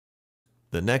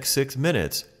The next 6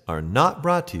 minutes are not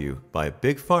brought to you by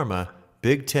Big Pharma,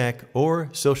 Big Tech, or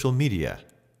social media.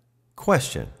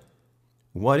 Question: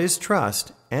 what is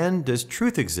trust, and does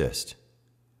truth exist?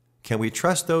 Can we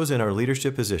trust those in our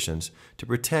leadership positions to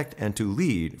protect and to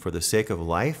lead for the sake of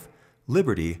life,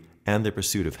 liberty, and the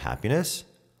pursuit of happiness?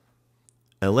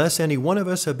 Unless any one of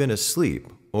us have been asleep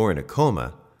or in a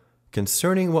coma,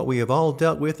 concerning what we have all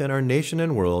dealt with in our nation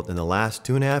and world in the last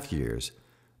 2.5 years,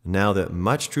 now that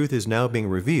much truth is now being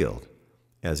revealed,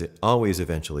 as it always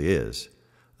eventually is,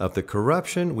 of the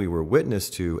corruption we were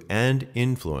witness to and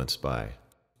influenced by.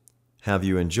 Have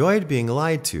you enjoyed being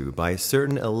lied to by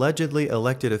certain allegedly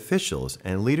elected officials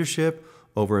and leadership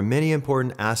over many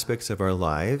important aspects of our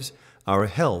lives, our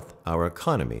health, our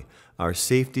economy, our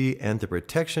safety, and the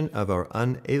protection of our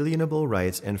unalienable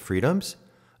rights and freedoms?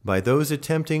 By those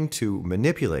attempting to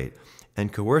manipulate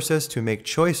and coerce us to make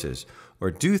choices or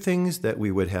do things that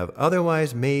we would have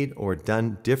otherwise made or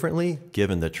done differently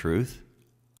given the truth?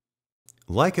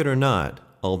 Like it or not,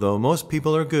 although most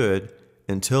people are good,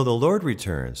 until the Lord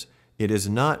returns, it is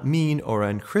not mean or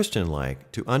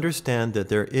unchristian-like to understand that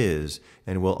there is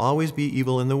and will always be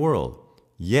evil in the world.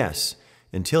 Yes,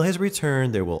 until His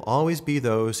return there will always be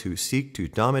those who seek to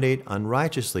dominate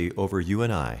unrighteously over you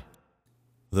and I.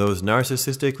 Those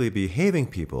narcissistically behaving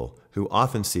people who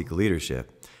often seek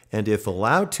leadership, and if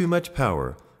allowed too much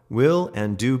power, will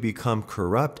and do become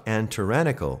corrupt and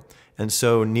tyrannical, and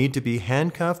so need to be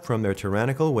handcuffed from their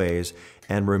tyrannical ways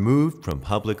and removed from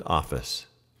public office.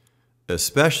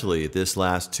 Especially this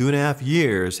last 2.5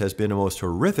 years has been a most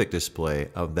horrific display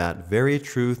of that very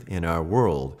truth in our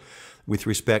world with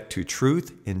respect to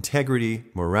truth, integrity,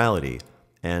 morality,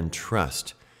 and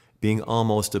trust, being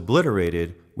almost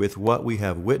obliterated with what we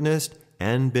have witnessed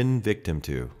and been victim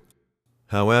to.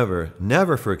 However,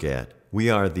 never forget, we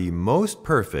are the most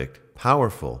perfect,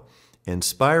 powerful,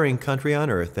 inspiring country on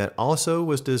earth that also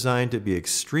was designed to be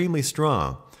extremely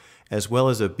strong, as well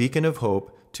as a beacon of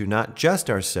hope to not just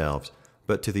ourselves,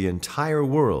 but to the entire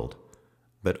world,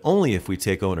 but only if we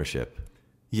take ownership.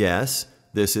 Yes,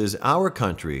 this is our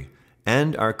country,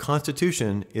 and our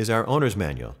Constitution is our owner's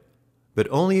manual, but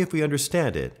only if we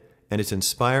understand it and its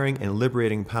inspiring and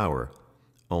liberating power,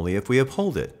 only if we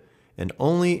uphold it, and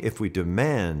only if we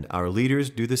demand our leaders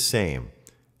do the same,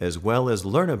 as well as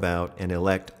learn about and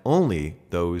elect only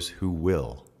those who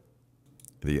will.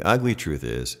 The ugly truth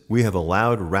is, we have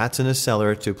allowed rats in a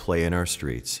cellar to play in our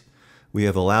streets. We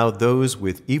have allowed those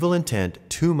with evil intent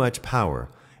too much power,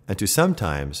 and to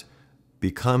sometimes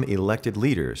become elected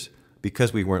leaders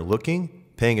because we weren't looking,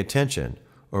 paying attention,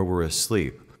 or were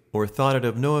asleep, or thought it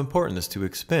of no importance to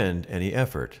expend any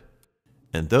effort.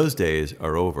 And those days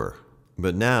are over.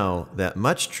 But now that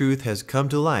much truth has come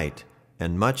to light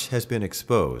and much has been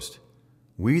exposed,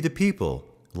 we the people,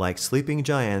 like sleeping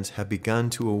giants, have begun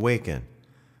to awaken.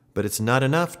 But it's not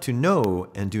enough to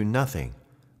know and do nothing.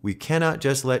 We cannot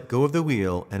just let go of the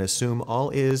wheel and assume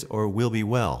all is or will be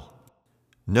well.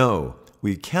 No,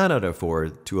 we cannot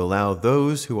afford to allow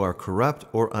those who are corrupt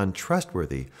or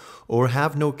untrustworthy or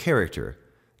have no character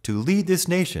to lead this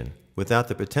nation without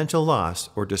the potential loss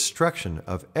or destruction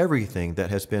of everything that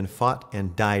has been fought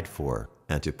and died for.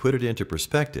 And to put it into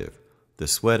perspective, the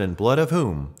sweat and blood of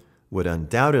whom would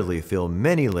undoubtedly fill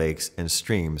many lakes and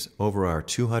streams over our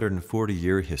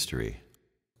 240-year history.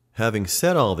 Having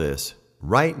said all this,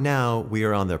 right now we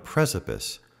are on the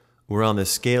precipice. We're on the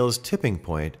scale's tipping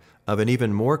point of an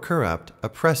even more corrupt,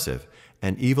 oppressive,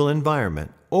 and evil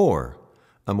environment, or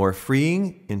a more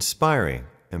freeing, inspiring,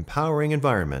 empowering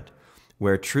environment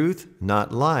where truth,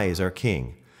 not lies, are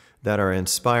king, that our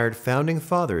inspired founding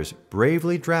fathers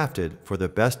bravely drafted for the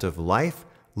best of life,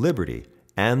 liberty,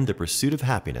 and the pursuit of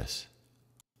happiness.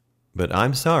 But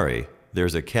I'm sorry,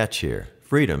 there's a catch here.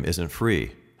 Freedom isn't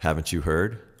free, haven't you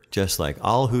heard? Just like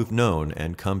all who've known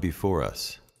and come before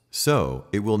us. So,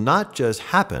 it will not just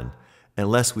happen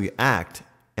unless we act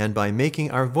and by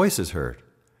making our voices heard,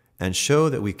 and show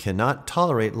that we cannot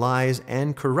tolerate lies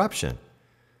and corruption.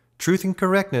 Truth and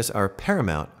correctness are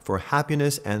paramount for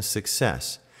happiness and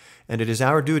success, and it is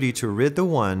our duty to rid the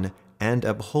one and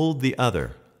uphold the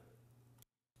other.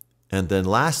 And then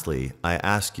lastly, I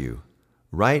ask you,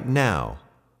 right now,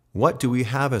 what do we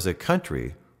have as a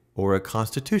country or a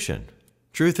constitution?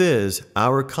 Truth is,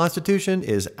 our Constitution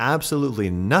is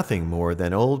absolutely nothing more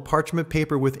than old parchment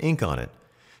paper with ink on it.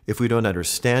 If we don't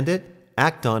understand it,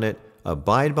 act on it,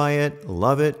 abide by it,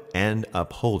 love it, and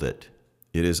uphold it.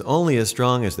 It is only as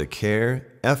strong as the care,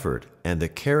 effort, and the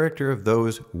character of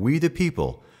those we the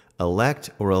people elect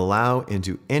or allow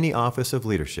into any office of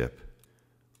leadership.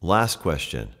 Last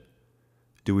question.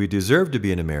 Do we deserve to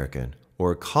be an American,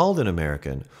 or called an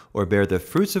American, or bear the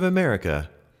fruits of America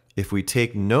if we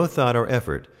take no thought or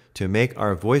effort to make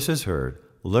our voices heard,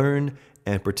 learn,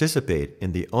 and participate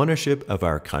in the ownership of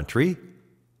our country?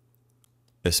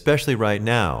 Especially right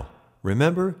now,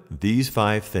 remember these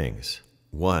 5 things.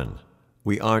 1.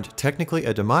 We aren't technically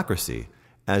a democracy,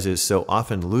 as is so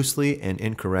often loosely and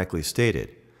incorrectly stated.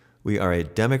 We are a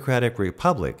democratic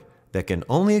republic that can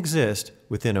only exist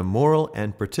within a moral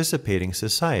and participating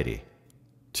society.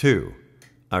 2.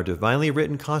 Our divinely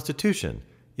written Constitution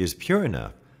is pure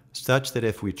enough such that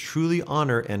if we truly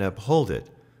honor and uphold it,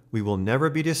 we will never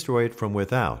be destroyed from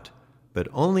without, but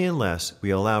only unless we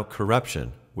allow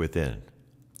corruption within.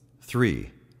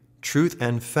 3. Truth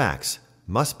and facts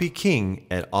must be king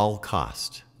at all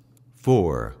cost.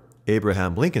 4.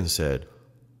 Abraham Lincoln said,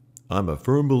 "I'm a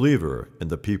firm believer in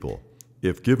the people.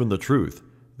 If given the truth,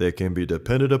 they can be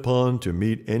depended upon to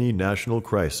meet any national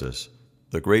crisis.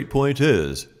 The great point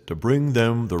is to bring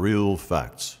them the real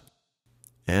facts."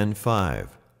 And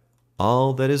 5.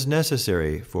 All that is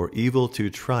necessary for evil to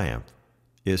triumph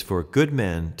is for good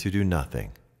men to do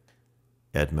nothing.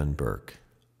 Edmund Burke.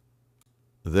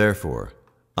 Therefore,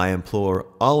 I implore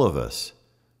all of us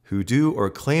who do or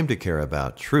claim to care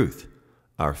about truth,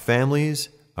 our families,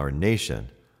 our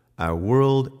nation, our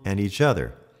world, and each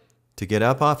other, to get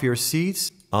up off your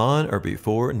seats on or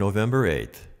before November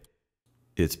 8th.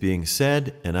 It's being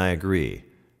said, and I agree,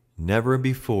 never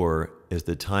before has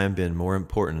the time been more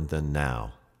important than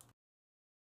now.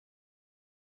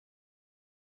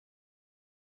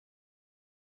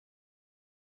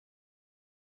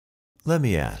 Let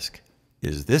me ask,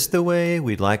 is this the way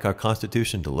we'd like our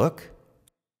Constitution to look?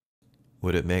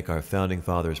 Would it make our founding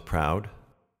fathers proud?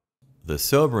 The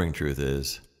sobering truth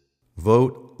is,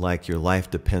 vote like your life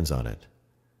depends on it,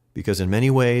 because in many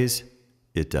ways,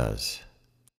 it does.